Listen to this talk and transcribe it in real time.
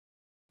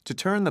To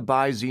turn the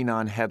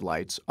bi-xenon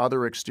headlights,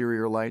 other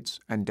exterior lights,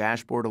 and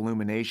dashboard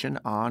illumination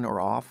on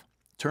or off,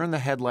 turn the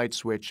headlight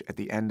switch at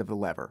the end of the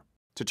lever.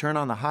 To turn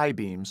on the high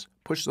beams,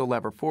 push the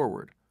lever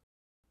forward.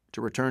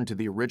 To return to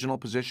the original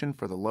position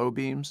for the low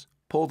beams,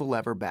 pull the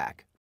lever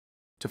back.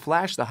 To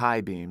flash the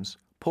high beams,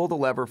 pull the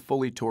lever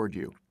fully toward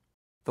you.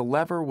 The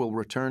lever will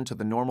return to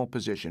the normal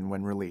position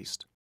when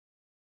released.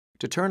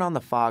 To turn on the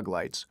fog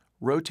lights,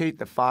 rotate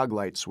the fog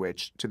light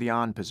switch to the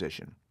on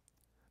position.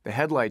 The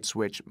headlight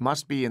switch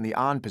must be in the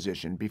on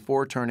position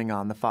before turning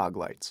on the fog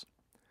lights.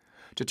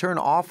 To turn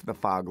off the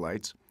fog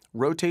lights,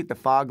 rotate the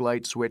fog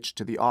light switch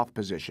to the off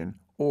position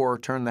or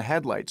turn the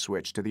headlight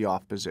switch to the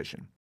off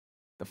position.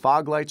 The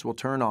fog lights will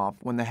turn off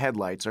when the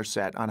headlights are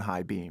set on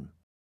high beam.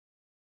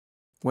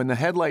 When the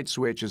headlight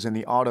switch is in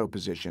the auto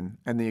position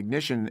and the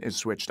ignition is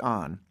switched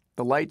on,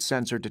 the light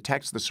sensor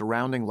detects the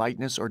surrounding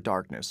lightness or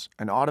darkness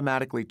and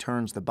automatically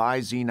turns the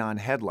bi-xenon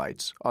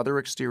headlights, other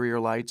exterior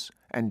lights,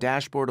 and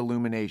dashboard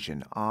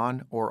illumination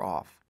on or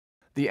off.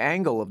 The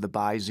angle of the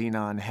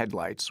bi-xenon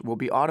headlights will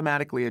be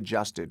automatically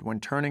adjusted when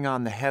turning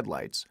on the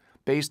headlights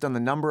based on the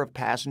number of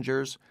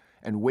passengers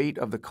and weight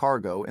of the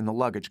cargo in the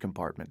luggage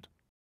compartment.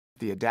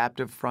 The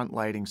adaptive front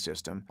lighting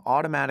system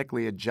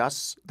automatically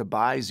adjusts the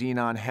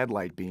bi-xenon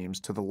headlight beams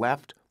to the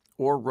left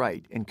or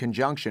right in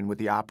conjunction with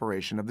the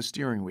operation of the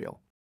steering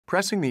wheel.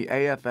 Pressing the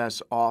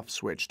AFS off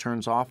switch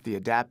turns off the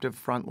adaptive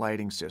front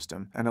lighting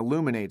system and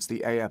illuminates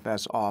the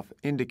AFS off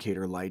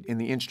indicator light in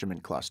the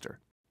instrument cluster.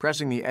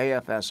 Pressing the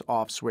AFS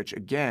off switch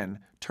again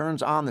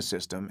turns on the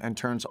system and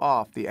turns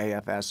off the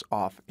AFS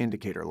off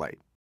indicator light.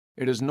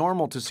 It is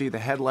normal to see the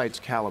headlights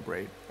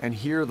calibrate and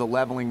hear the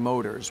leveling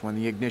motors when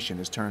the ignition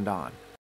is turned on.